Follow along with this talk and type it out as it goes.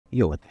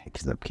Yo, what the heck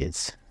is up,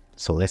 kids?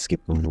 So let's keep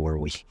moving where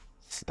we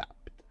stop,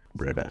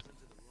 brother.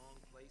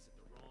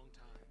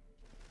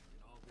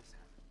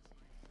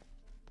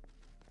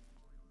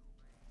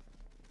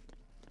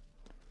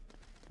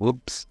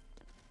 Whoops.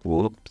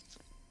 Whoops.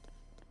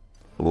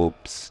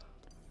 Whoops.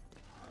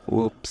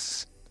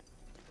 Whoops.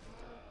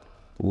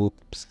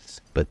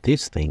 Whoops. But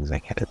these things I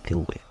gotta deal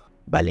with.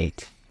 Ballet.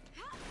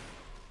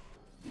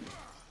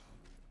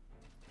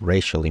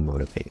 Racially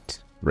motivated.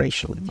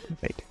 Racially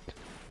motivated.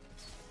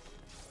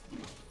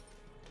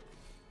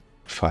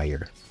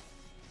 Fire.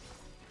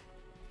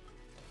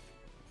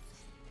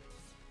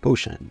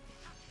 Potion.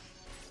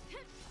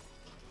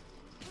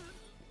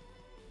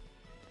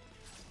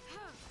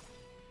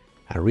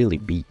 I really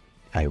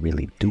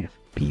do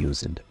be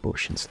using the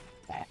potions.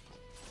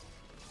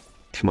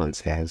 Come on,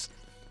 Saz.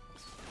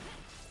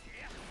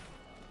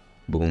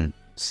 Boom.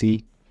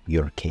 See?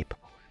 You're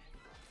capable.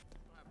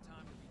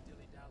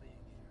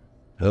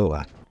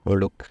 Oh,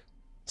 look.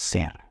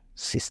 Sarah,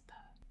 sister.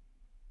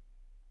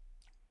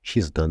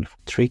 She's done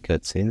 3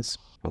 cutscenes.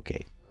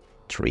 Okay,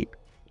 3.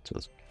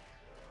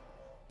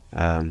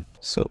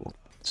 So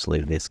let's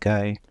leave this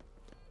guy.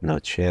 No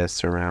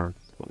chests around.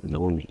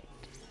 No need.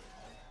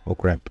 Oh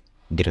crap!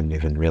 Didn't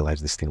even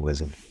realize this thing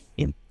was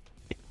in.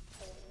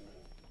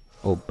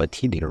 Oh, but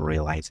he didn't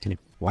realize it.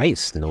 Why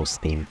is no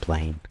Steam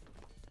playing?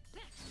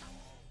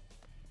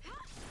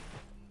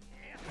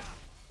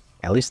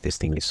 At least this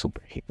thing is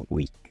super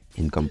weak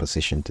in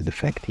comparison to the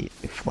fact it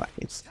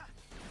flies.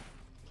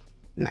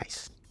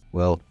 Nice.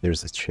 Well,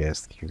 there's a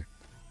chest here.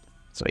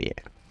 So yeah.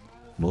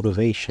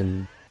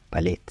 Motivation.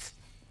 Ballet.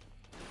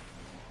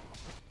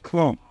 Come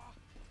on.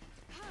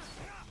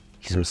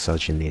 He's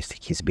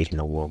misogynistic. He's beating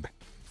a woman.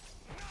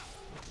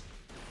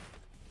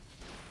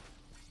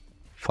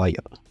 Fire.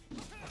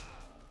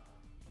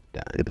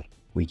 Done.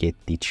 We get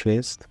the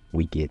chest.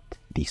 We get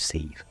the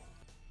save.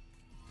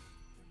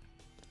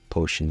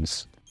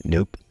 Potions.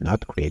 Nope,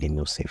 not creating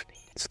no safety.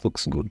 It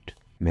looks good.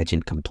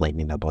 Imagine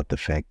complaining about the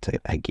fact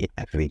that I get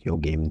a video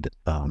game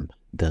that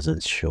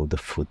doesn't show the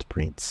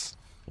footprints.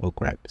 Oh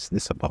crap, is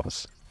this a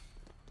boss?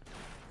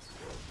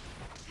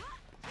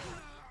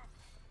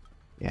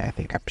 Yeah, I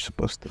think I'm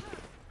supposed to be.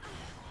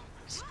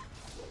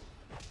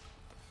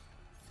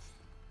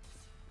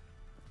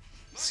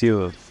 See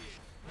you.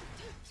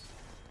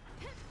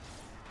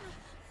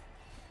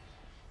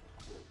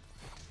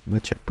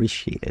 Much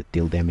appreciated.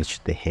 Deal damage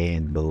to the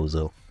hand,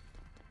 bozo.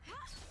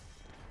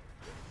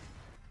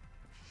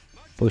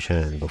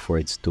 Potion before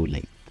it's too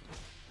late.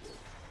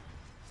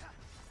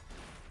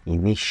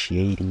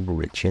 Initiating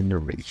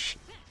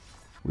regeneration.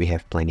 We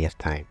have plenty of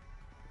time.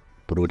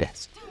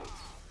 Brudas.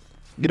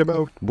 Get him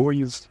out,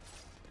 boys.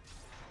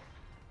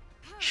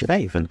 Should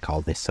I even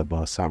call this a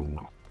boss? I don't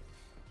know.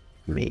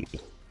 Maybe.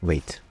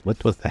 Wait,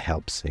 what was the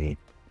help saying?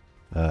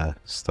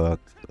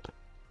 Stock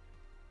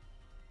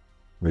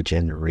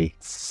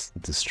regenerates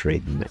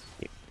destroyed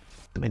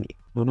menu.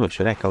 Oh no,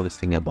 should I call this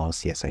thing a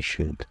boss? Yes, I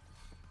should.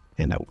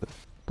 And I will.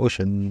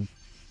 Potion.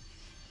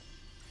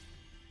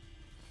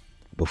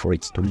 Before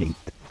it's too late.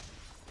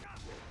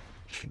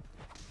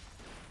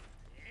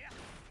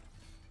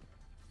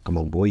 Come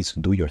on, boys,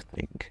 do your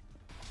thing.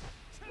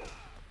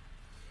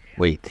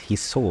 Wait, he's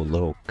so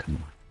low. Come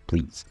on,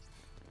 please.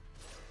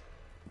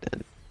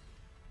 Then.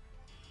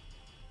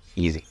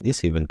 Easy.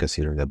 This even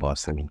considered the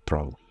boss, I mean,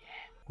 probably.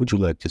 Would you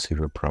like to save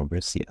your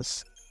progress?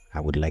 Yes.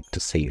 I would like to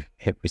save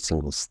every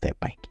single step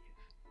I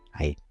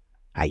give.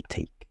 I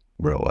take.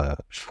 Bro,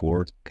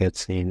 4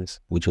 cutscenes.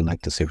 Would you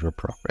like to save your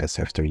progress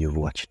after you've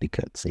watched the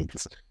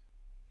cutscenes?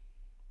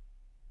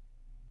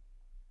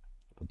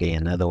 Okay,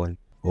 another one.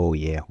 Oh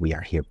yeah, we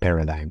are here.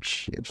 Paradigm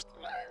shift.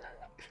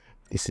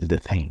 This is the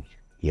thing.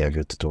 You have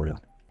your tutorial.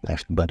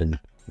 Left button.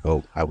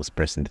 Oh, I was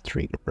pressing the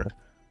trigger, bro.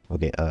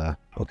 Okay,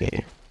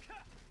 okay.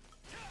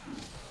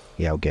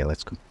 Yeah, okay,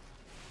 let's go.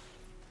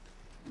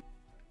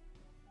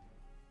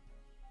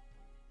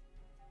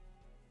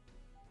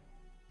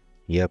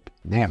 Yep,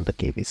 now the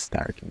game is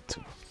starting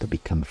to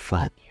become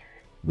fun here.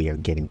 We are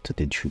getting to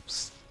the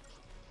juice.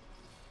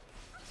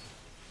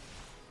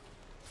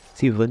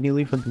 See, Vanilla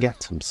even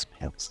got some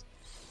smells.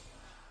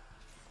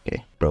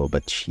 Okay, bro,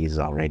 but she's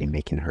already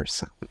making her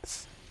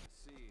sounds.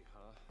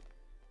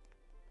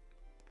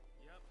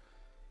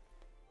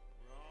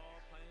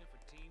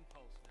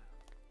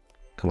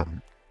 Come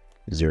on,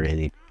 is there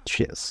any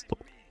chest?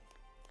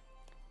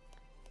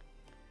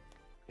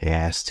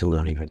 Yeah, I still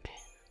don't even.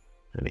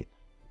 I mean,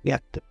 we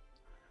got the.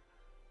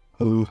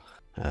 Oh,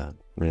 I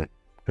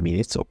mean,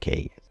 it's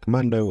okay.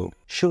 Commando,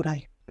 should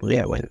I?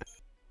 Yeah, why not?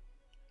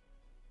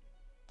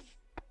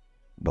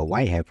 But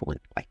why have one?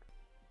 Like,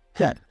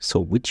 yeah. So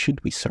which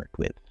should we start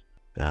with?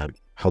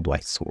 How do I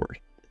sort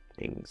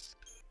things?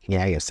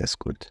 Yeah, I guess that's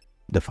good.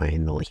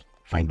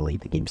 Finally,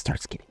 the game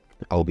starts getting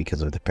all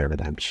because of the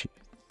paradigm shift.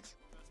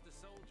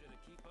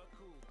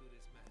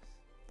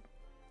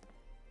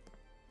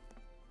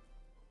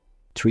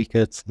 3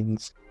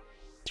 cutscenes.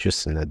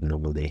 Just another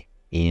normal day.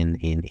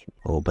 In.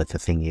 Oh, but the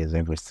thing is,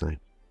 every time.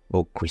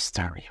 Oh,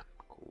 Crystarium.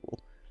 Cool.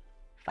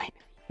 Finally.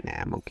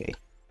 Nah, I'm okay.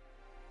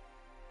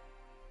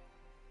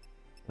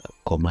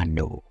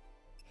 Commando.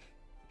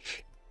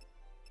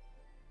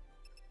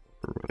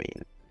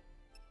 Ruin.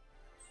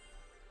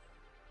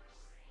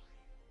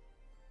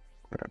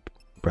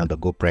 Brother,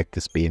 go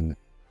practice being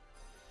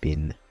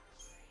a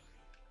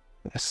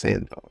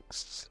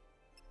sandbox.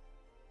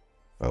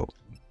 Oh,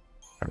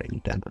 already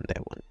done on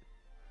that one.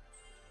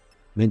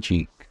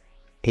 Magic,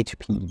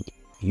 HP,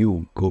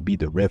 you go be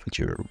the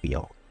Ravager we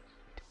all.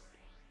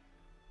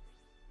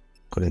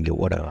 Couldn't get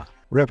what a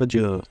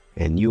Ravager,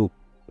 and you,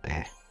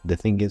 the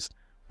thing is,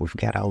 we've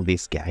got all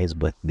these guys,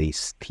 but they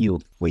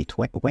still, wait,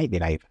 why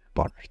did I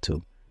bother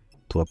to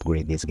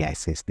upgrade these guys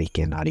since they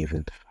cannot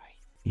even fight?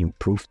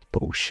 Improved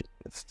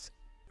potions.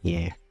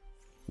 Yeah,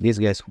 these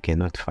guys who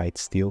cannot fight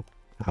still,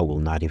 I will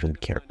not even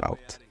care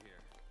about.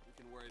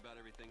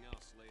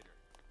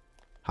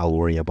 I'll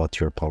worry about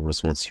your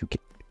powers once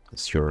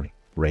you're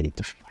ready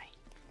to fight.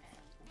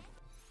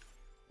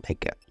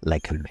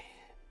 Like a man.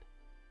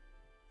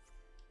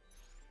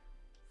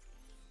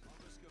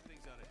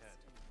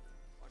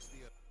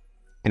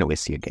 Anyway,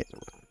 see you guys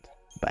around.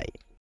 Bye.